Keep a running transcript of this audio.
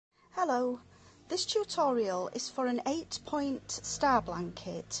Hello, this tutorial is for an 8-point star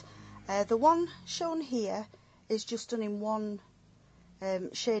blanket. The one shown here is just done in one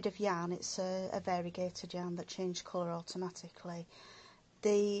shade of yarn. It's a variegated yarn that changes colour automatically.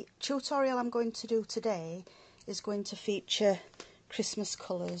 The tutorial I'm going to do today is going to feature Christmas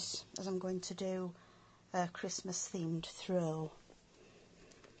colours, as I'm going to do a Christmas themed throw.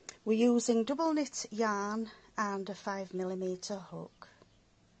 We're using double knit yarn and a 5mm hook.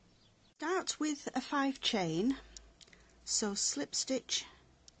 Start with a 5 chain, so slip stitch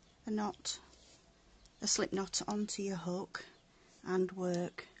a slip knot onto your hook and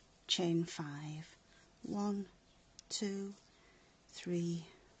work chain 5. 1, 2, 3,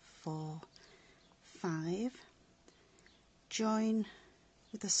 4, 5. Join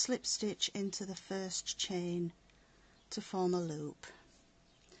with a slip stitch into the first chain to form a loop.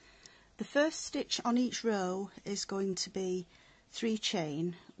 The first stitch on each row is going to be 3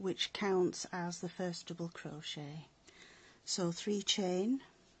 chain, which counts as the first double crochet. So 3 chain,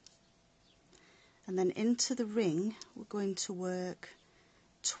 and then into the ring we're going to work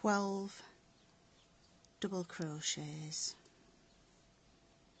 12 double crochets.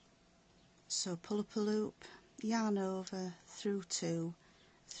 So pull up a loop, yarn over, through 2,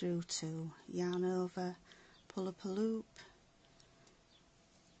 through 2, yarn over, pull up a loop,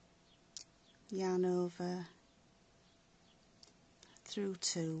 yarn over, through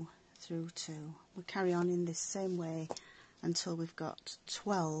 2, through 2. We'll carry on in this same way until we've got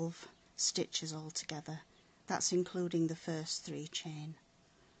 12 stitches all together. That's including the first 3 chain.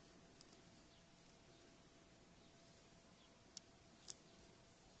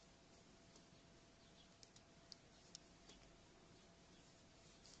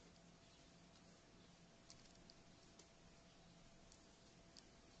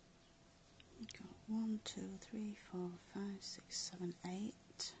 We've got 1, 2, 3, 4, 5, 6, 7, 8.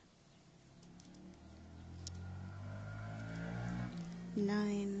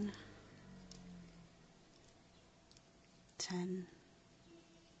 9, 10,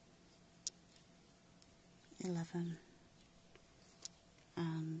 11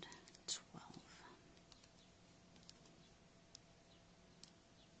 and 12.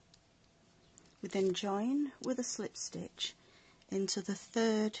 We then join with a slip stitch into the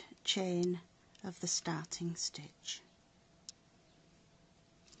 3rd chain of the starting stitch,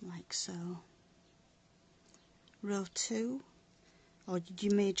 like so. Row 2, or you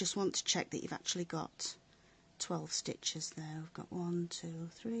may just want to check that you've actually got 12 stitches there. We've got 1, 2,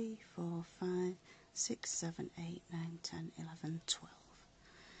 3, 4, 5, 6, 7, 8, 9, 10, 11, 12.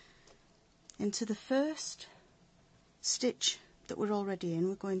 Into the first stitch that we're already in,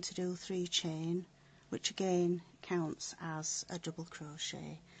 we're going to do 3 chain, which again counts as a double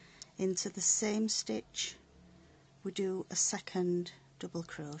crochet. Into the same stitch we do a 2nd double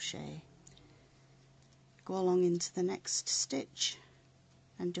crochet. Go along into the next stitch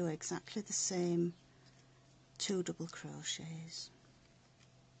and do exactly the same 2 double crochets.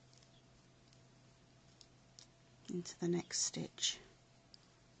 Into the next stitch,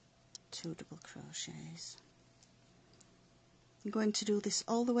 2 double crochets. I'm going to do this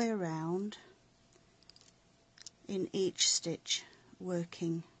all the way around, in each stitch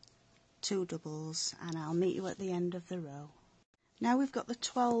working 2 doubles, and I'll meet you at the end of the row. Now we've got the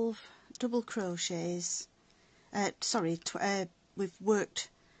 12 double crochets, we've worked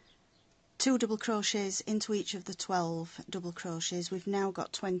 2 double crochets into each of the 12 double crochets. We've now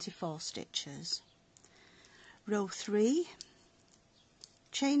got 24 stitches. Row 3,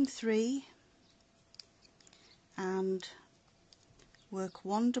 chain 3 and work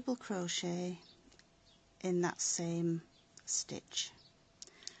 1 double crochet in that same stitch.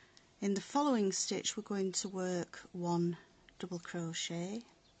 In the following stitch we're going to work 1 double crochet.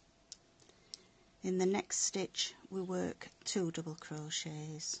 In the next stitch we work 2 double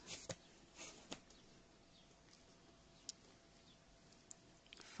crochets,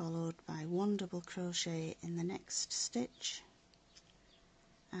 followed by 1 double crochet in the next stitch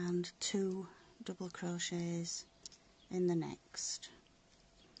and 2 double crochets in the next.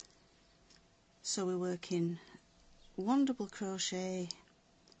 So we're working 1 double crochet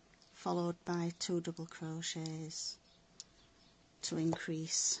followed by 2 double crochets to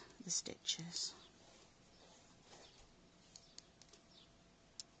increase the stitches.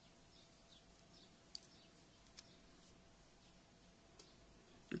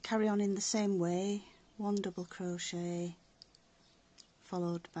 Carry on in the same way, 1 double crochet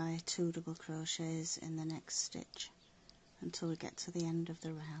followed by 2 double crochets in the next stitch until we get to the end of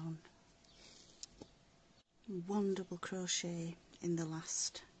the round. 1 double crochet in the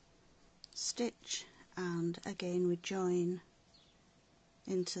last stitch, and again we join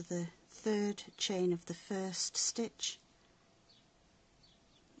into the third chain of the first stitch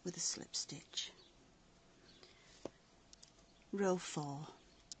with a slip stitch. Row 4.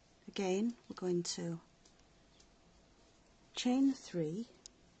 Again, we're going to chain 3,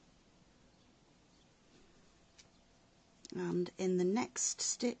 and in the next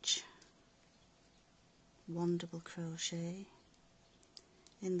stitch 1 double crochet,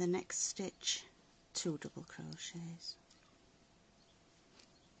 in the next stitch 2 double crochets,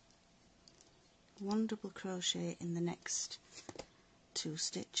 1 double crochet in the next 2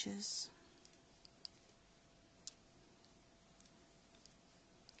 stitches,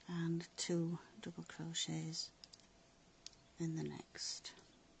 and 2 double crochets in the next.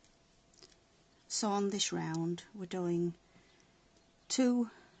 So on this round we're doing 1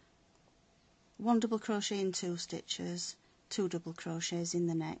 double crochet in 2 stitches, 2 double crochets in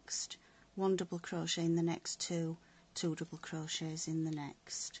the next, 1 double crochet in the next 2, 2 double crochets in the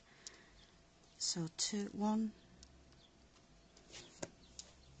next. So 1,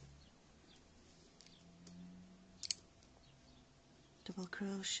 2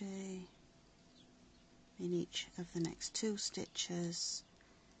 crochet in each of the next 2 stitches,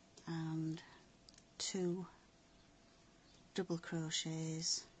 and 2 double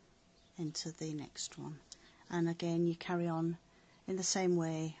crochets into the next one. And again you carry on in the same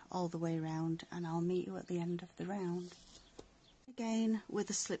way all the way around, and I'll meet you at the end of the round. Again with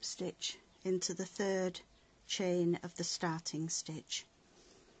a slip stitch into the third chain of the starting stitch.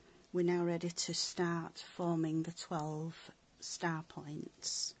 We're now ready to start forming the 12 star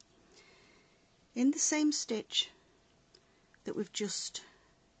points. In the same stitch that we've just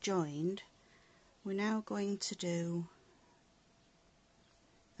joined, we're now going to do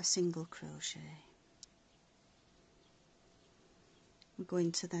a single crochet. We're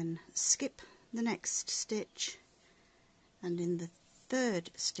going to then skip the next stitch, and in the third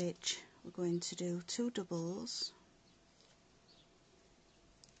stitch we're going to do 2 doubles,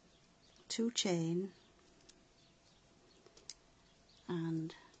 2 chain,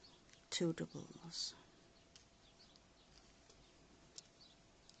 and 2 doubles.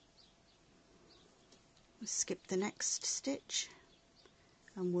 We skip the next stitch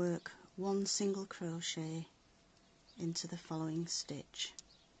and work 1 single crochet into the following stitch.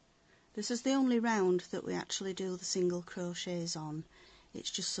 This is the only round that we actually do the single crochets on.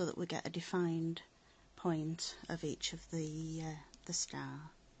 It's just so that we get a defined point of each of the star.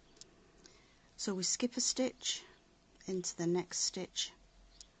 So we skip a stitch into the next stitch,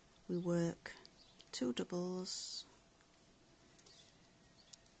 we work 2 doubles,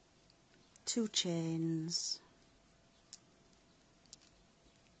 2 chains,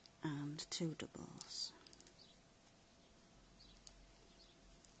 and 2 doubles.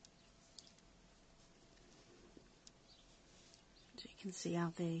 So you can see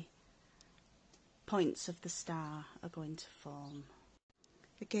how the points of the star are going to form.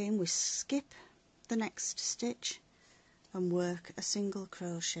 Again we skip the next stitch and work a single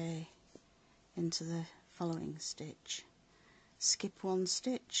crochet into the following stitch. Skip 1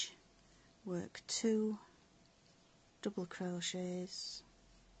 stitch, work 2 double crochets,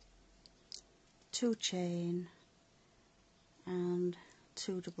 2 chain, and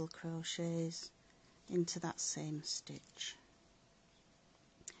 2 double crochets into that same stitch.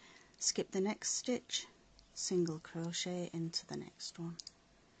 Skip the next stitch, single crochet into the next one.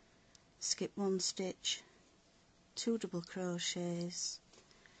 Skip 1 stitch, 2 double crochets,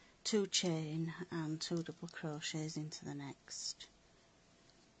 2 chain, and 2 double crochets into the next.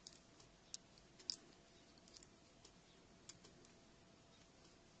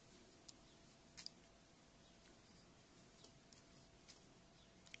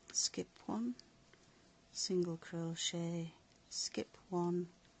 Skip 1, single crochet, skip 1,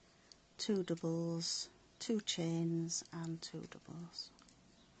 2 doubles, 2 chains, and 2 doubles.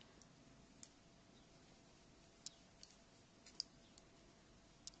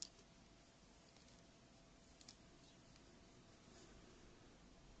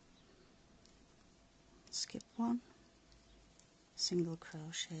 Skip 1, single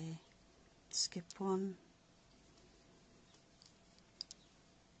crochet, skip 1,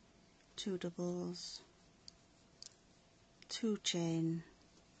 2 doubles, 2 chain,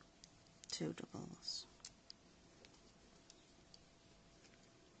 2 doubles.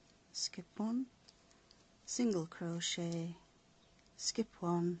 Skip 1, single crochet, skip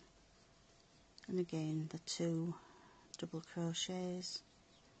 1, and again the 2 double crochets,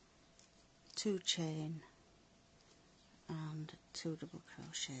 2 chain, and 2 double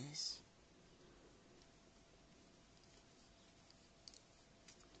crochets.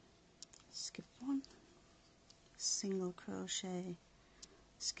 Skip 1, single crochet,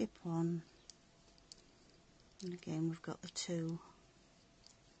 skip 1, and again we've got the 2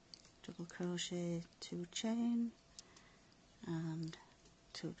 double crochet, 2 chain and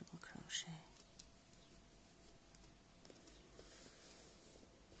 2 double crochet.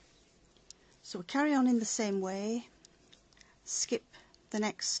 So we carry on in the same way, skip the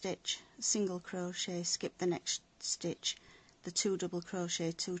next stitch, single crochet, skip the next stitch, the 2 double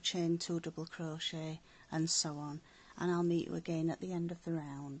crochet, 2 chain, 2 double crochet, and so on, and I'll meet you again at the end of the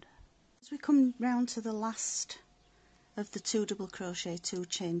round. As we come round to the last of the 2 double crochet, 2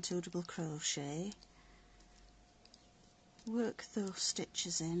 chain, 2 double crochet, work those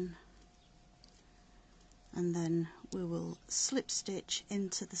stitches in, and then we will slip stitch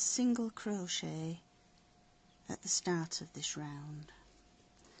into the single crochet at the start of this round.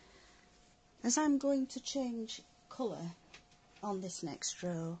 As I'm going to change colour on this next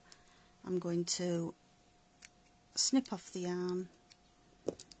row, I'm going to snip off the yarn,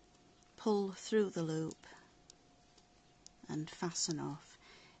 pull through the loop and fasten off.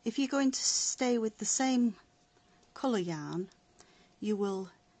 If you're going to stay with the same colour yarn, you will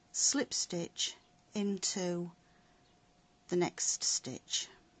slip stitch into the next stitch.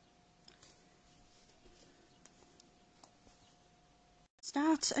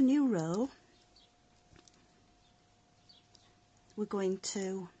 Start a new row. We're going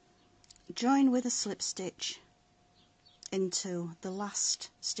to join with a slip stitch into the last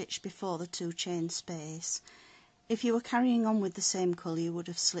stitch before the 2 chain space. If you were carrying on with the same colour, you would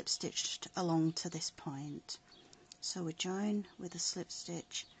have slip stitched along to this point. So we join with a slip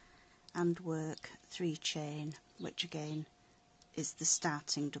stitch and work 3 chain, which again is the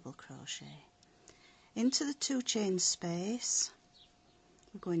starting double crochet. Into the 2 chain space,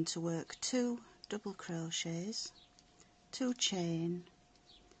 we're going to work 2 double crochets, 2 chain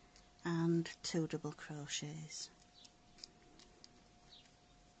and 2 double crochets.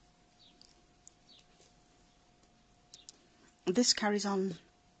 This carries on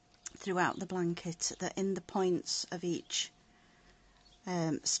throughout the blanket, that in the points of each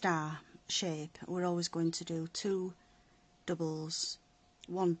star shape we're always going to do 2 doubles,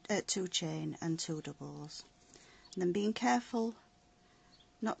 2 chain and 2 doubles. And then being careful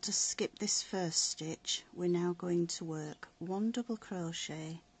not to skip this first stitch, we're now going to work 1 double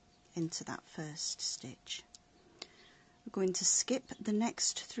crochet into that first stitch. We're going to skip the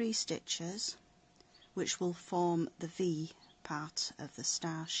next 3 stitches, which will form the V part of the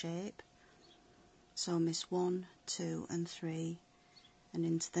star shape. So miss 1, 2 and 3, and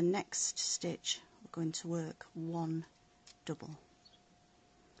into the next stitch we're going to work 1 double.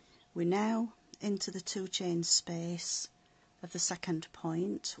 We're now into the 2 chain space of the second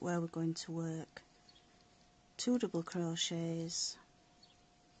point, where we're going to work 2 double crochets,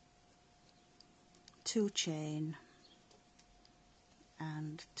 2 chain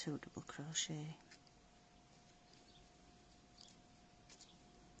and 2 double crochet.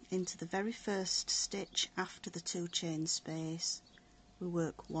 Into the very first stitch after the 2 chain space we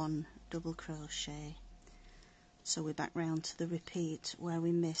work 1 double crochet. So we're back round to the repeat where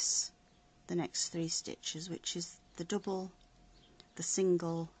we miss the next 3 stitches, which is the double, the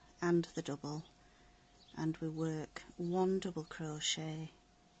single and the double, and we work 1 double crochet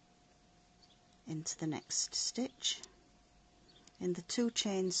into the next stitch. In the 2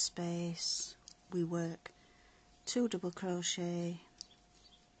 chain space we work 2 double crochet,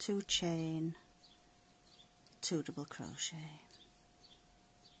 2 chain, 2 double crochet.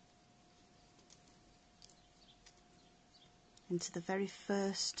 Into the very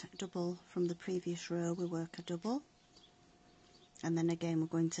first double from the previous row we work a double, and then again we're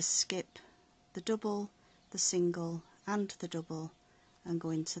going to skip the double, the single and the double and go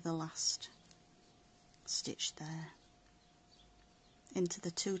into the last stitch there. Into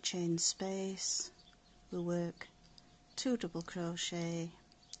the 2 chain space we work 2 double crochet,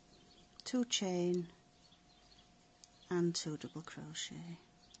 2 chain and 2 double crochet.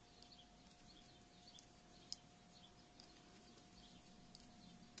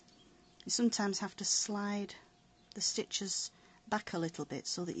 You sometimes have to slide the stitches back a little bit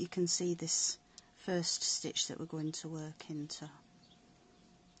so that you can see this first stitch that we're going to work into.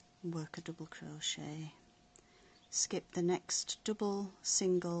 Work a double crochet, skip the next double,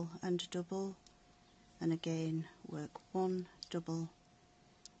 single and double, and again work 1 double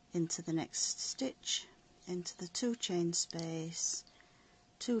into the next stitch, into the 2 chain space,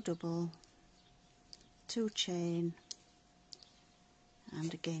 2 double, 2 chain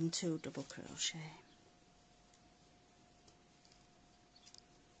and again 2 double crochet.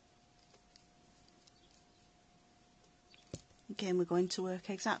 Again we're going to work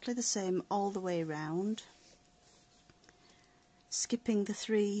exactly the same all the way round, skipping the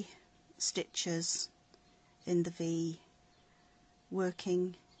 3 stitches in the V,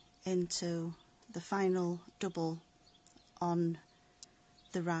 working into the final double on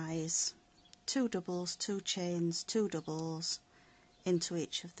the rise, 2 doubles, 2 chains, 2 doubles into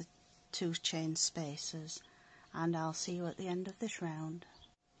each of the 2 chain spaces, and I'll see you at the end of this round.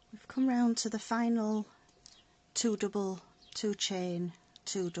 We've come round to the final 2 double, 2 chain,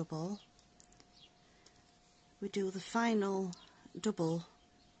 2 double. We do the final double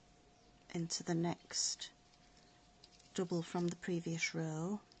into the next double from the previous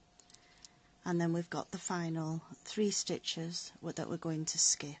row, and then we've got the final 3 stitches that we're going to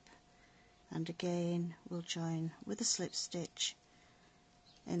skip, and again we'll join with a slip stitch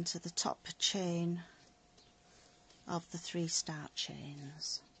into the top chain of the 3 start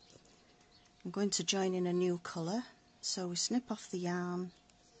chains. I'm going to join in a new colour, so we snip off the yarn,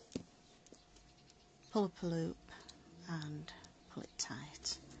 pull up a loop and pull it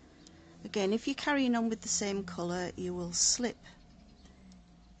tight. Again, if you're carrying on with the same colour, you will slip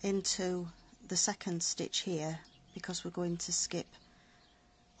into the second stitch here, because we're going to skip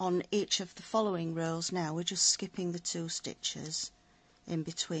on each of the following rows. Now we're just skipping the 2 stitches in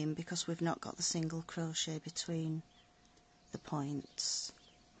between because we've not got the single crochet between the points.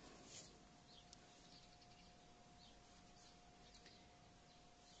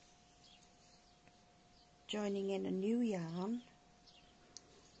 Joining in a new yarn,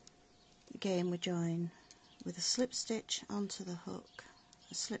 again we join with a slip stitch onto the hook,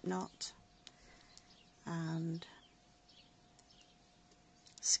 a slip knot, and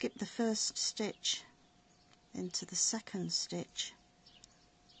skip the first stitch into the second stitch,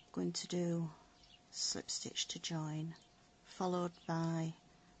 going to do slip stitch to join, followed by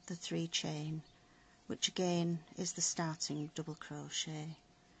the 3 chain, which again is the starting double crochet.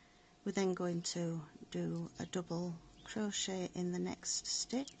 We're then going to do a double crochet in the next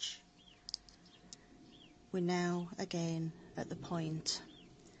stitch. We're now again at the point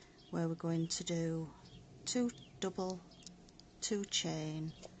where we're going to do 2 double, 2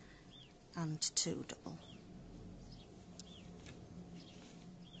 chain and 2 double.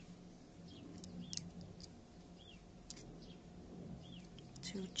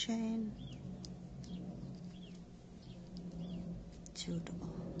 Two chain, 2 double.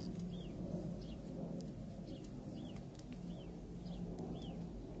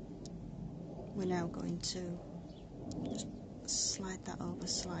 We're now going to just slide that over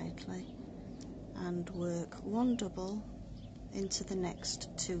slightly and work 1 double into the next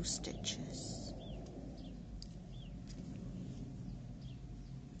 2 stitches.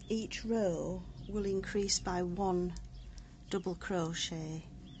 Each row will increase by 1 double crochet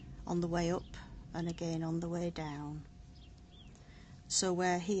on the way up and again on the way down. So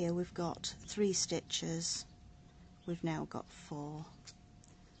where here we've got 3 stitches, we've now got 4.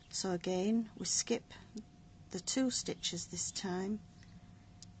 So again we skip the 2 stitches this time,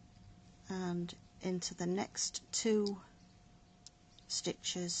 and into the next 2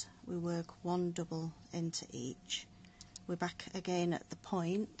 stitches we work 1 double into each. We're back again at the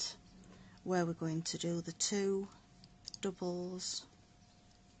point where we're going to do the 2 doubles,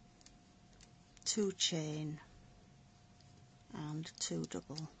 2 chain and 2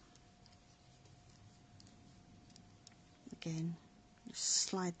 double. Again, just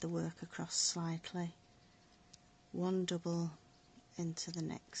slide the work across slightly, 1 double into the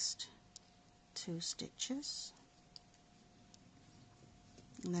next 2 stitches,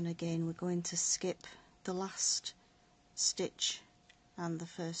 and then again we're going to skip the last stitch and the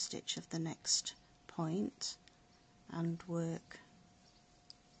first stitch of the next point and work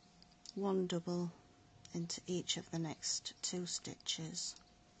 1 double into each of the next 2 stitches,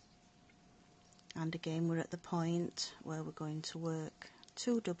 and again we're at the point where we're going to work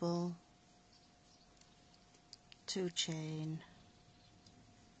 2 double, 2 chain,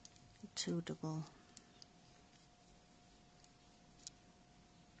 2 double,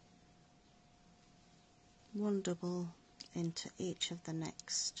 1 double into each of the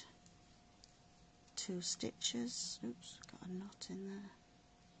next 2 stitches. Oops, got a knot in there.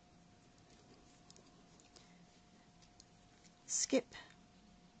 Skip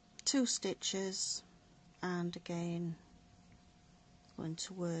 2 stitches and again going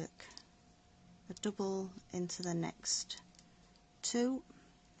to work a double into the next 2.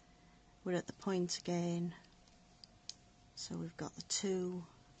 We're at the point again, so we've got the 2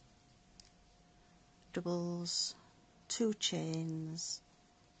 doubles, 2 chains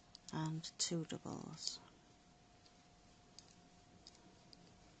and 2 doubles.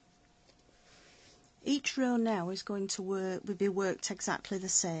 Each row now is going to be worked exactly the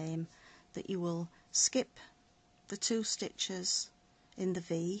same, that you will skip the 2 stitches in the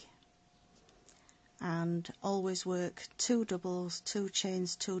V, and always work 2 doubles, 2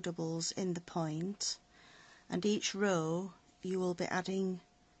 chains, 2 doubles in the point, and each row you will be adding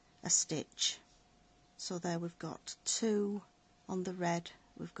a stitch. So there we've got 2 on the red,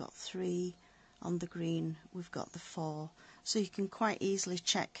 we've got 3 on the green, we've got the 4. So you can quite easily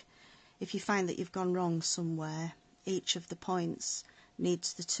check if you find that you've gone wrong somewhere. Each of the points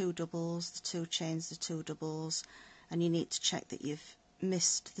needs the 2 doubles, the 2 chains, the 2 doubles, and you need to check that you've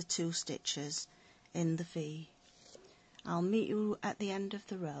missed the 2 stitches in the V. I'll meet you at the end of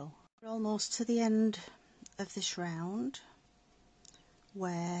the row. We're almost to the end of this round,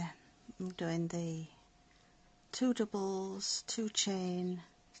 where I'm doing the 2 doubles, 2 chain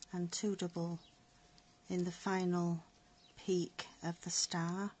and 2 double in the final peak of the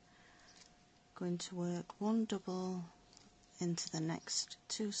star. Going to work 1 double into the next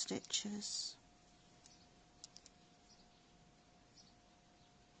 2 stitches,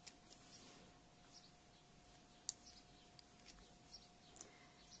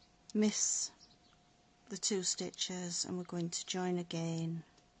 miss the 2 stitches, and we're going to join again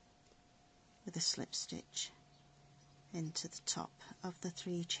with a slip stitch into the top of the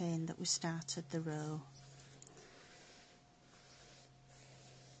 3 chain that we started the row.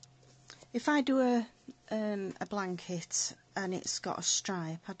 If I do a blanket and it's got a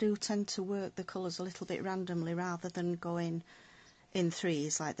stripe, I do tend to work the colours a little bit randomly rather than going in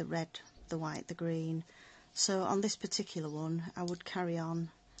threes like the red, the white, the green. So on this particular one I would carry on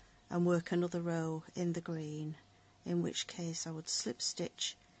and work another row in the green, in which case I would slip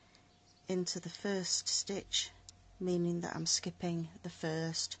stitch into the first stitch, meaning that I'm skipping the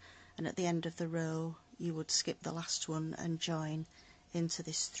first, and at the end of the row you would skip the last one and join into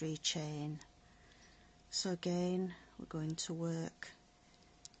this 3 chain. So again we're going to work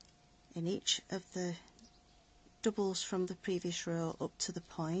in each of the doubles from the previous row up to the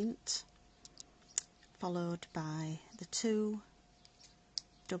point, followed by the 2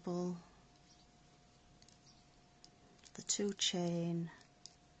 double, the 2 chain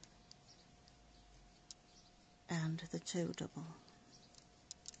and the 2 double.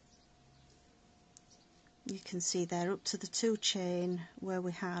 You can see there up to the 2 chain where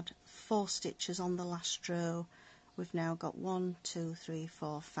we had 4 stitches on the last row, we've now got 1, 2, 3,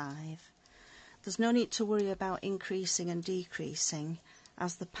 4, 5. There's no need to worry about increasing and decreasing,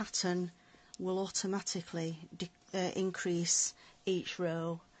 as the pattern will automatically increase each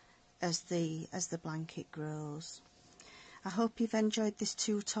row as the blanket grows. I hope you've enjoyed this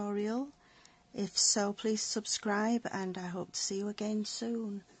tutorial. If so, please subscribe, and I hope to see you again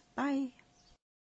soon. Bye.